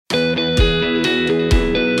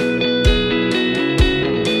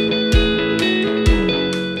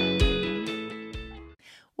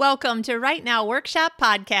Welcome to Write Now Workshop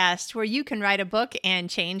Podcast, where you can write a book and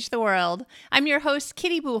change the world. I'm your host,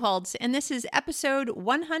 Kitty Buchholz, and this is episode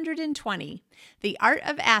 120, The Art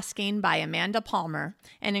of Asking by Amanda Palmer,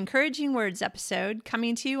 an encouraging words episode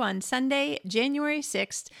coming to you on Sunday, January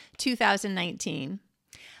 6th, 2019.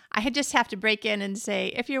 I just have to break in and say,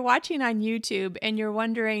 if you're watching on YouTube and you're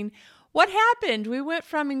wondering, what happened? We went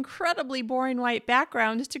from incredibly boring white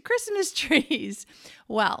backgrounds to Christmas trees.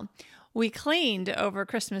 Well, we cleaned over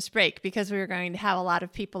Christmas break because we were going to have a lot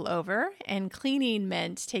of people over, and cleaning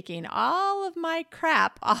meant taking all of my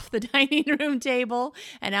crap off the dining room table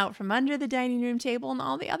and out from under the dining room table and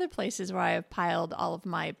all the other places where I have piled all of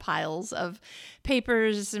my piles of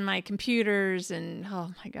papers and my computers and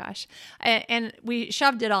oh my gosh. And we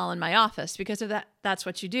shoved it all in my office because of that. That's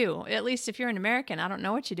what you do. At least if you're an American. I don't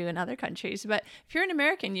know what you do in other countries, but if you're an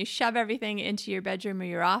American, you shove everything into your bedroom or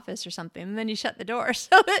your office or something, and then you shut the door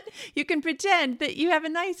so that you can pretend that you have a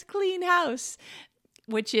nice clean house,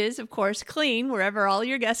 which is, of course, clean wherever all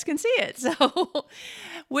your guests can see it. So,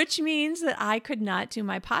 which means that I could not do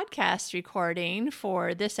my podcast recording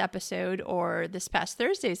for this episode or this past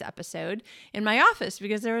Thursday's episode in my office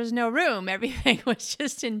because there was no room. Everything was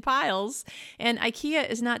just in piles. And IKEA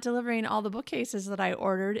is not delivering all the bookcases that I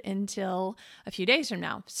ordered until a few days from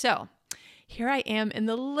now. So, here I am in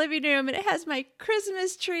the living room, and it has my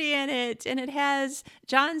Christmas tree in it, and it has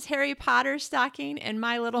John's Harry Potter stocking and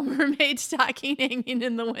My Little Mermaid stocking hanging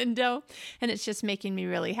in the window, and it's just making me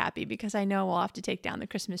really happy because I know we'll have to take down the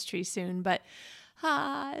Christmas tree soon, but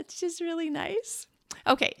it's just really nice.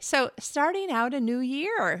 Okay, so starting out a new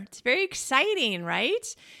year, it's very exciting,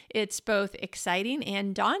 right? It's both exciting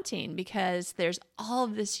and daunting because there's all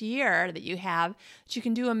of this year that you have that you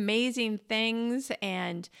can do amazing things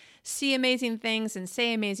and see amazing things and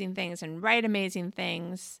say amazing things and write amazing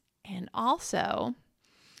things. And also,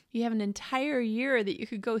 you have an entire year that you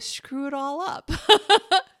could go screw it all up.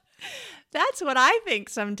 That's what I think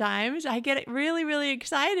sometimes. I get really, really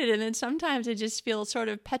excited, and then sometimes I just feel sort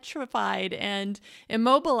of petrified and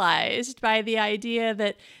immobilized by the idea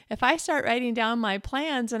that if I start writing down my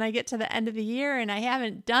plans and I get to the end of the year and I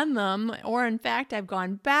haven't done them, or in fact I've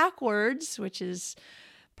gone backwards, which is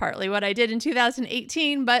partly what I did in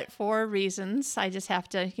 2018, but for reasons, I just have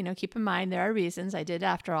to, keep in mind there are reasons. I did,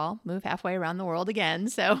 after all, move halfway around the world again.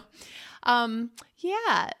 So,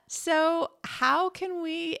 So how can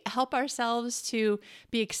we help ourselves to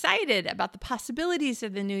be excited about the possibilities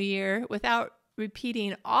of the new year without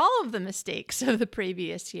repeating all of the mistakes of the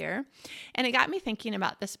previous year? And it got me thinking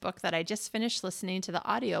about this book that I just finished listening to the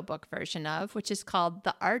audiobook version of, which is called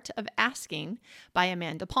The Art of Asking by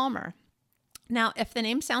Amanda Palmer. Now, if the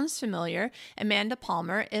name sounds familiar, Amanda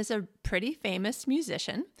Palmer is a pretty famous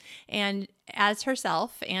musician, and as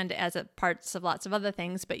herself and as parts of lots of other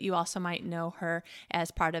things, but you also might know her as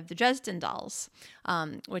part of the Dresden Dolls,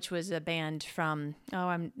 which was a band from,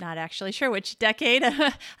 I'm not actually sure which decade.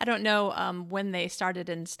 I don't know when they started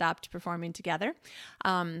and stopped performing together.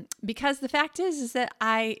 Because the fact is that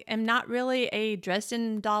I am not really a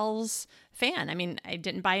Dresden Dolls fan. I mean, I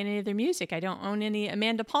didn't buy any of their music. I don't own any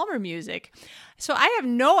Amanda Palmer music. So I have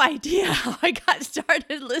no idea how I got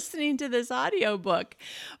started listening to this audiobook,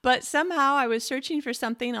 but somehow I was searching for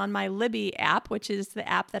something on my Libby app, which is the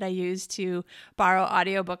app that I use to borrow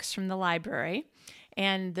audiobooks from the library.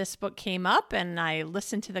 And this book came up and I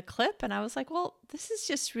listened to the clip and I was like, well, this is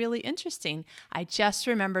just really interesting. I just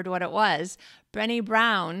remembered what it was. Brené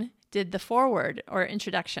Brown did the foreword or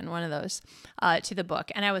introduction, one of those, to the book.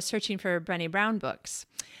 And I was searching for Brené Brown books.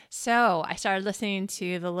 So I started listening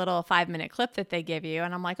to the little 5-minute clip that they give you.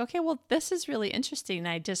 And I'm like, okay, well, this is really interesting.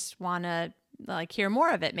 I just want to hear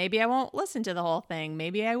more of it. Maybe I won't listen to the whole thing.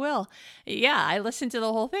 Maybe I will. Yeah, I listened to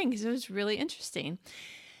the whole thing because it was really interesting.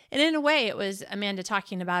 And in a way, it was Amanda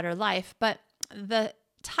talking about her life. But the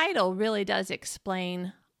title really does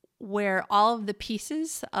explain where all of the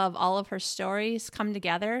pieces of all of her stories come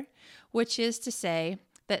together, which is to say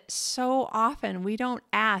that so often we don't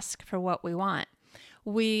ask for what we want.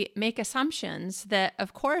 We make assumptions that,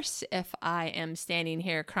 of course, if I am standing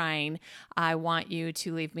here crying, I want you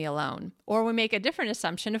to leave me alone. Or we make a different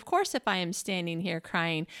assumption. Of course, if I am standing here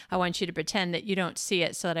crying, I want you to pretend that you don't see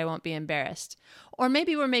it so that I won't be embarrassed. Or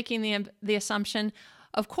maybe we're making the assumption,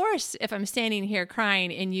 of course, if I'm standing here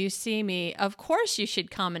crying and you see me, of course you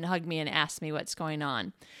should come and hug me and ask me what's going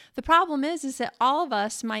on. The problem is that all of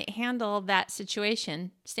us might handle that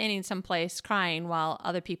situation, standing someplace crying while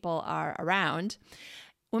other people are around.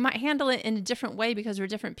 We might handle it in a different way because we're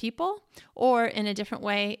different people, or in a different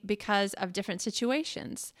way because of different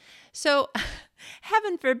situations. So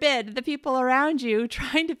heaven forbid the people around you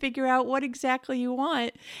trying to figure out what exactly you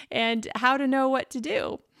want and how to know what to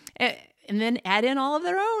do. And then add in all of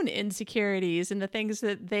their own insecurities and the things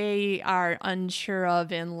that they are unsure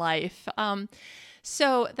of in life.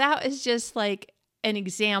 So that is just like an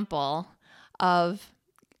example of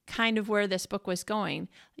kind of where this book was going.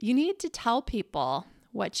 You need to tell people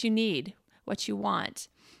what you need, what you want,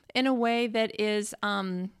 in a way that is,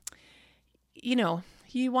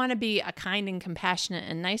 you want to be a kind and compassionate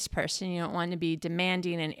and nice person. You don't want to be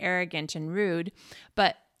demanding and arrogant and rude,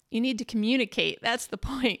 but you need to communicate. That's the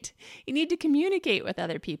point. You need to communicate with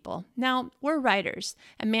other people. Now, we're writers.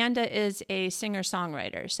 Amanda is a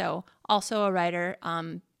singer-songwriter, so also a writer,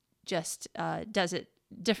 just does it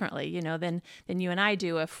differently, than you and I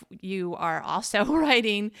do if you are also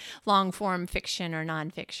writing long-form fiction or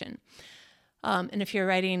nonfiction. And if you're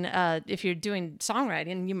writing, if you're doing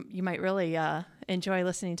songwriting, you might really enjoy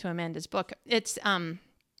listening to Amanda's book. It's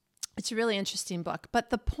a really interesting book. But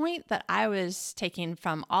the point that I was taking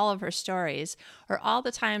from all of her stories are all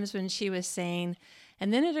the times when she was saying,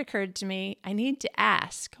 and then it occurred to me, I need to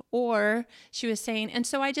ask. Or she was saying, and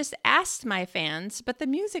so I just asked my fans, but the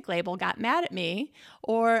music label got mad at me.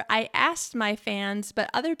 Or I asked my fans, but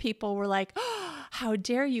other people were like, oh, how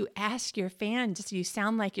dare you ask your fans? You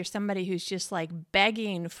sound like you're somebody who's just like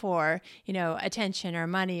begging for, attention or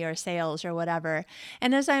money or sales or whatever.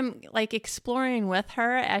 And as I'm like exploring with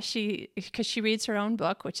her because she reads her own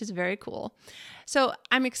book, which is very cool. So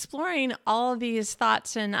I'm exploring all of these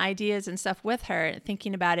thoughts and ideas and stuff with her,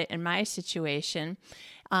 thinking about it in my situation,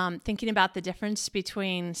 thinking about the difference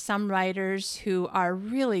between some writers who are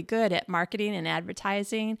really good at marketing and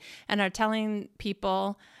advertising and are telling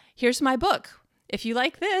people, here's my book. If you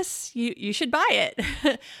like this, you should buy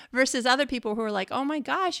it, versus other people who are like, oh my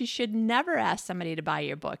gosh, you should never ask somebody to buy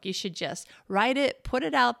your book. You should just write it, put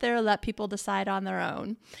it out there, let people decide on their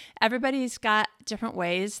own. Everybody's got different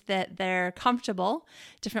ways that they're comfortable,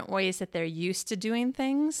 different ways that they're used to doing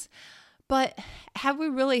things. But have we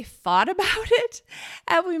really thought about it?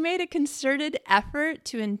 Have we made a concerted effort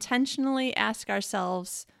to intentionally ask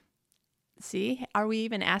ourselves, are we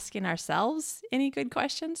even asking ourselves any good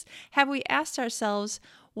questions? Have we asked ourselves,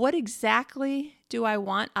 what exactly do I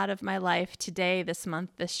want out of my life today, this month,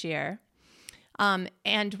 this year?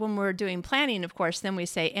 And when we're doing planning, of course, then we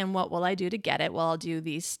say, and what will I do to get it? Well, I'll do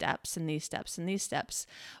these steps and these steps and these steps.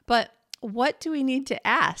 But what do we need to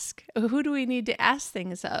ask? Who do we need to ask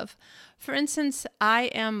things of? For instance, I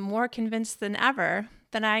am more convinced than ever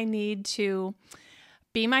that I need to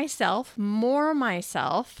be myself, more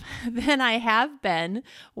myself than I have been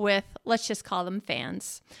with, let's just call them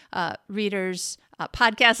fans, readers,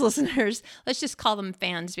 podcast listeners. Let's just call them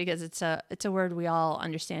fans because it's a word we all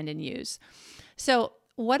understand and use. So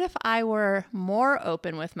what if I were more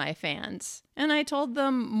open with my fans and I told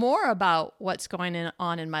them more about what's going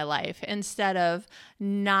on in my life instead of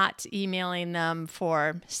not emailing them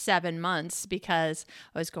for 7 months because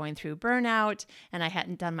I was going through burnout and I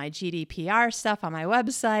hadn't done my GDPR stuff on my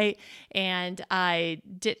website and I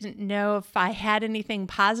didn't know if I had anything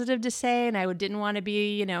positive to say and I didn't want to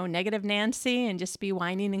be, negative Nancy and just be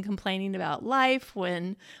whining and complaining about life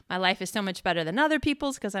when my life is so much better than other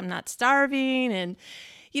people's because I'm not starving and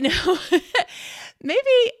maybe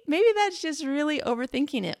that's just really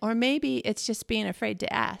overthinking it, or maybe it's just being afraid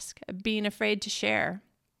to ask, being afraid to share.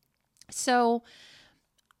 So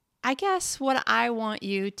I guess what I want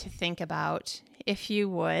you to think about, if you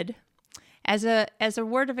would, as a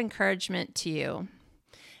word of encouragement to you,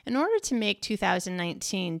 in order to make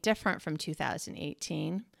 2019 different from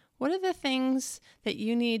 2018, what are the things that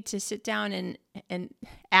you need to sit down and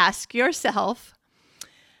ask yourself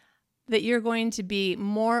that you're going to be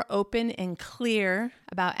more open and clear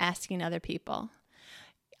about asking other people?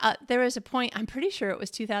 There was a point, I'm pretty sure it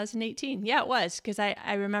was 2018. Yeah, it was, because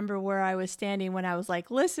I remember where I was standing when I was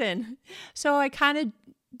like, listen. So I kind of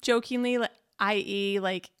jokingly, i.e.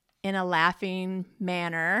 like in a laughing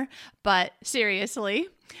manner, but seriously,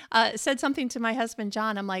 said something to my husband,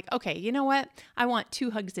 John. I'm like, okay, you know what? I want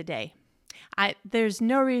 2 hugs a day. There's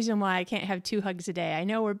no reason why I can't have 2 hugs a day. I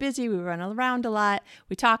know we're busy, we run around a lot,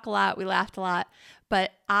 we talk a lot, we laughed a lot,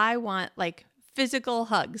 but I want like physical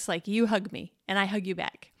hugs, like you hug me and I hug you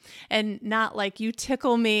back, and not like you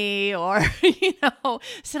tickle me or,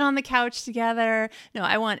 sit on the couch together. No,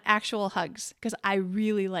 I want actual hugs because I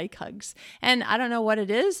really like hugs. And I don't know what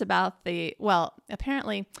it is about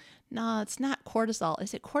apparently, no, it's not cortisol.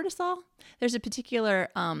 Is it cortisol? There's a particular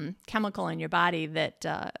chemical in your body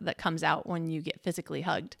that comes out when you get physically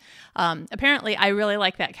hugged. Apparently, I really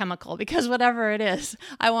like that chemical because whatever it is,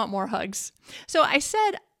 I want more hugs. So I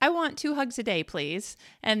said, I want 2 hugs a day, please.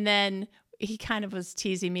 And then he kind of was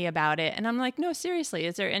teasing me about it. And I'm like, no, seriously,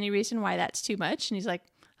 is there any reason why that's too much? And he's like,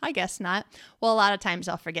 I guess not. Well, a lot of times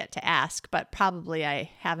I'll forget to ask, but probably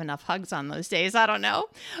I have enough hugs on those days. I don't know.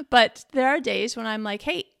 But there are days when I'm like,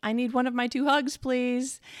 hey, I need one of my 2 hugs,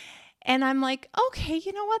 please. And I'm like, okay,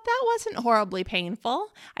 you know what? That wasn't horribly painful.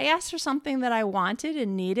 I asked for something that I wanted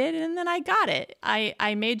and needed, and then I got it.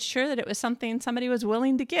 I made sure that it was something somebody was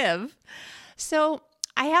willing to give. So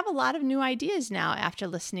I have a lot of new ideas now after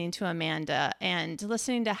listening to Amanda and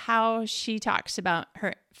listening to how she talks about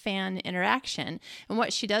her fan interaction and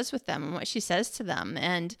what she does with them and what she says to them,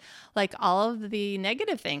 and like all of the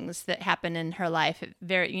negative things that happen in her life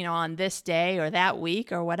on this day or that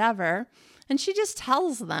week or whatever. And she just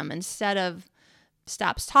tells them instead of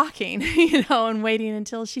stops talking, and waiting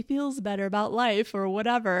until she feels better about life or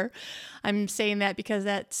whatever. I'm saying that because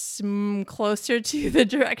that's closer to the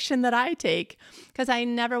direction that I take, because I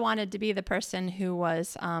never wanted to be the person who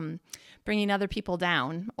was bringing other people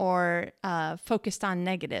down or focused on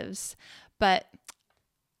negatives. But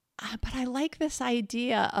I like this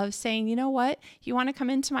idea of saying, you know what, you want to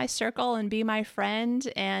come into my circle and be my friend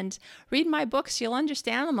and read my books, you'll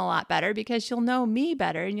understand them a lot better because you'll know me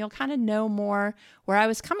better and you'll kind of know more where I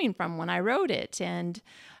was coming from when I wrote it. And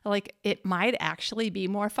like, it might actually be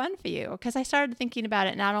more fun for you, because I started thinking about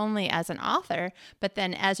it not only as an author, but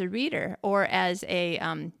then as a reader or as a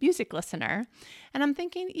music listener. And I'm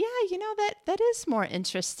thinking, yeah, that is more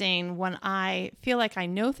interesting when I feel like I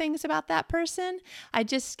know things about that person. I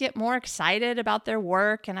just get more excited about their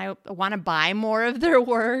work and I want to buy more of their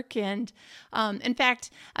work. And in fact,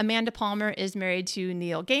 Amanda Palmer is married to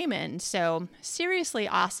Neil Gaiman. So seriously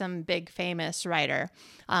awesome, big, famous writer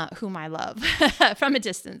whom I love from a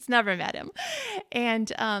distance, never met him.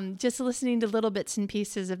 And just listening to little bits and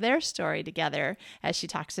pieces of their story together as she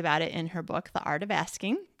talks about it in her book, The Art of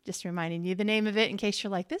Asking. Just reminding you the name of it in case you're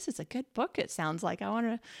like, this is a good book. It sounds like I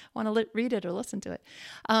want to read it or listen to it.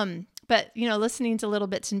 But listening to little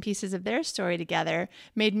bits and pieces of their story together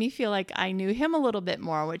made me feel like I knew him a little bit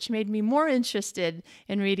more, which made me more interested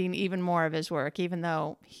in reading even more of his work, even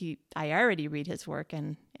though I already read his work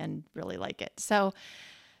and really like it. So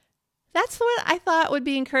that's what I thought would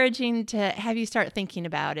be encouraging to have you start thinking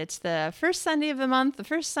about. It's the first Sunday of the month, the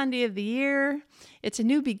first Sunday of the year. It's a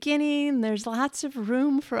new beginning. There's lots of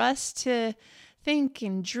room for us to think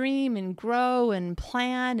and dream and grow and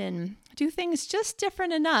plan and do things just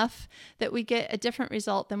different enough that we get a different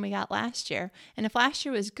result than we got last year. And if last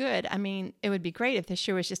year was good, it would be great if this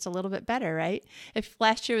year was just a little bit better, right? If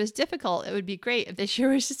last year was difficult, it would be great if this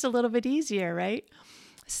year was just a little bit easier, right?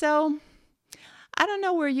 So I don't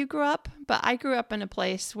know where you grew up, but I grew up in a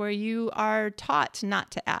place where you are taught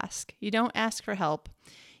not to ask. You don't ask for help.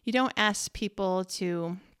 You don't ask people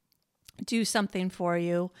to do something for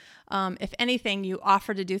you. If anything, you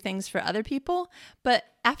offer to do things for other people. But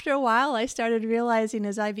after a while, I started realizing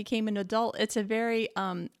as I became an adult, it's a very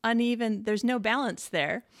uneven, there's no balance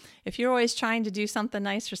there. If you're always trying to do something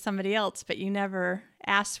nice for somebody else, but you never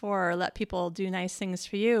ask for or let people do nice things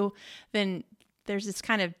for you, then there's this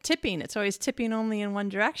kind of tipping. It's always tipping only in one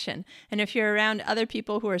direction. And if you're around other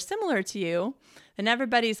people who are similar to you, then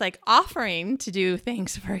everybody's like offering to do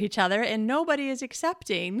things for each other and nobody is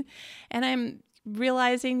accepting. And I'm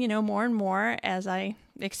realizing, more and more as I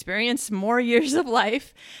experience more years of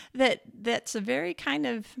life, that's a very kind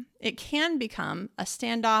of, it can become a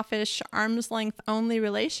standoffish, arm's length only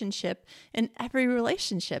relationship in every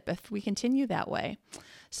relationship if we continue that way.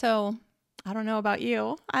 So I don't know about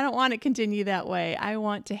you. I don't want to continue that way. I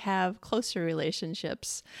want to have closer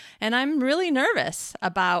relationships. And I'm really nervous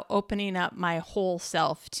about opening up my whole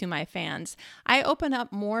self to my fans. I open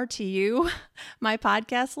up more to you, my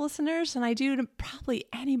podcast listeners, than I do to probably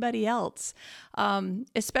anybody else,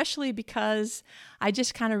 especially because I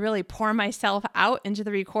just kind of really pour myself out into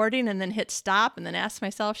the recording and then hit stop and then ask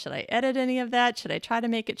myself, should I edit any of that? Should I try to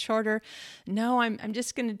make it shorter? No, I'm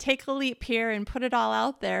just going to take a leap here and put it all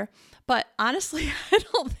out there. But honestly, I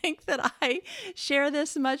don't think that I share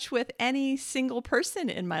this much with any single person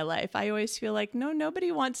in my life. I always feel like, no,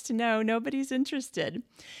 nobody wants to know. Nobody's interested.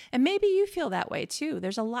 And maybe you feel that way too.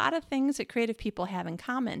 There's a lot of things that creative people have in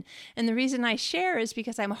common. And the reason I share is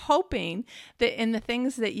because I'm hoping that in the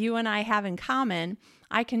things that you and I have in common,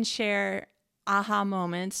 I can share aha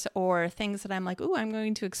moments or things that I'm like, ooh, I'm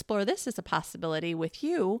going to explore this as a possibility with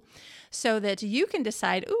you so that you can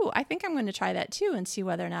decide, ooh, I think I'm going to try that too and see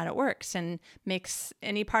whether or not it works and makes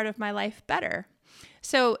any part of my life better.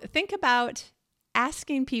 So think about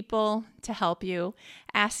asking people to help you,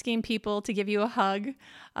 asking people to give you a hug,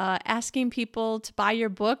 asking people to buy your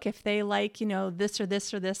book if they like, this or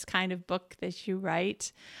this or this kind of book that you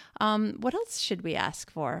write. What else should we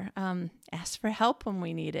ask for? Ask for help when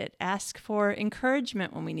we need it. Ask for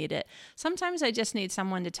encouragement when we need it. Sometimes I just need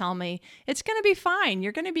someone to tell me, it's going to be fine.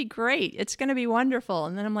 You're going to be great. It's going to be wonderful.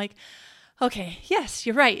 And then I'm like, okay, yes,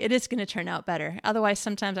 you're right. It is going to turn out better. Otherwise,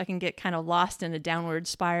 sometimes I can get kind of lost in a downward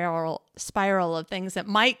spiral of things that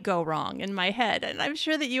might go wrong in my head. And I'm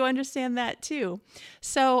sure that you understand that too.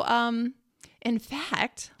 So, in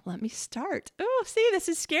fact, let me start. Oh, see, this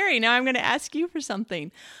is scary. Now I'm going to ask you for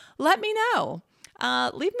something. Let me know.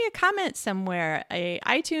 Leave me a comment somewhere, a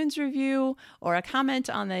iTunes review, or a comment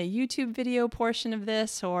on the YouTube video portion of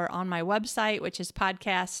this, or on my website, which is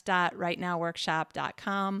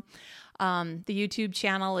podcast.rightnowworkshop.com. The YouTube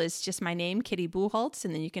channel is just my name, Kitty Bucholtz,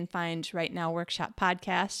 and then you can find Right Now Workshop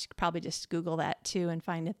Podcast. You could probably just Google that too and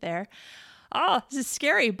find it there. Oh, this is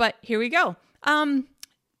scary, but here we go.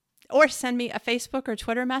 Or send me a Facebook or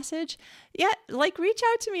Twitter message. Yeah, reach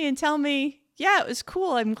out to me and tell me, yeah, it was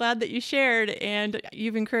cool. I'm glad that you shared and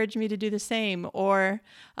you've encouraged me to do the same. Or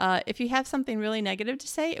if you have something really negative to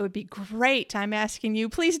say, it would be great. I'm asking you,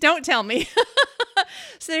 please don't tell me.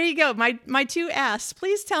 So there you go. My two asks.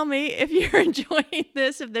 Please tell me if you're enjoying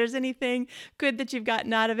this, if there's anything good that you've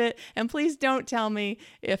gotten out of it. And please don't tell me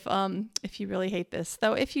if you really hate this.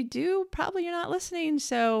 Though if you do, probably you're not listening.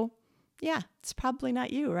 So yeah, it's probably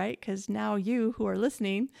not you, right? Because now you who are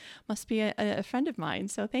listening must be a friend of mine.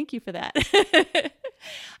 So thank you for that.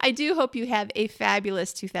 I do hope you have a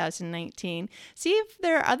fabulous 2019. See if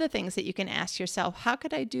there are other things that you can ask yourself. How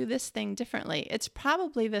could I do this thing differently? It's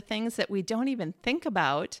probably the things that we don't even think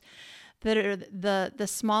about that are the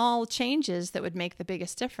small changes that would make the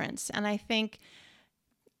biggest difference. And I think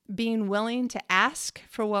being willing to ask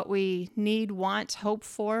for what we need, want, hope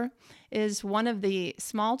for is one of the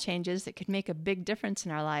small changes that could make a big difference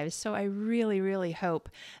in our lives. So I really, really hope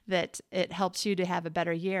that it helps you to have a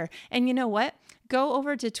better year. And you know what? Go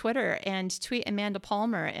over to Twitter and tweet Amanda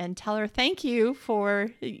Palmer and tell her thank you for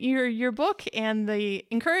your book and the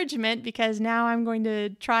encouragement, because now I'm going to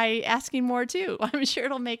try asking more too. I'm sure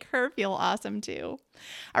it'll make her feel awesome too.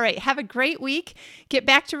 All right, have a great week. Get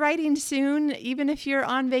back to writing soon. Even if you're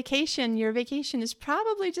on vacation, your vacation is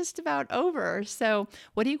probably just about over. So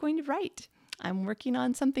what are you going to write? I'm working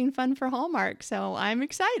on something fun for Hallmark, so I'm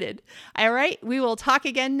excited. All right, we will talk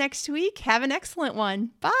again next week. Have an excellent one.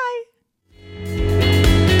 Bye.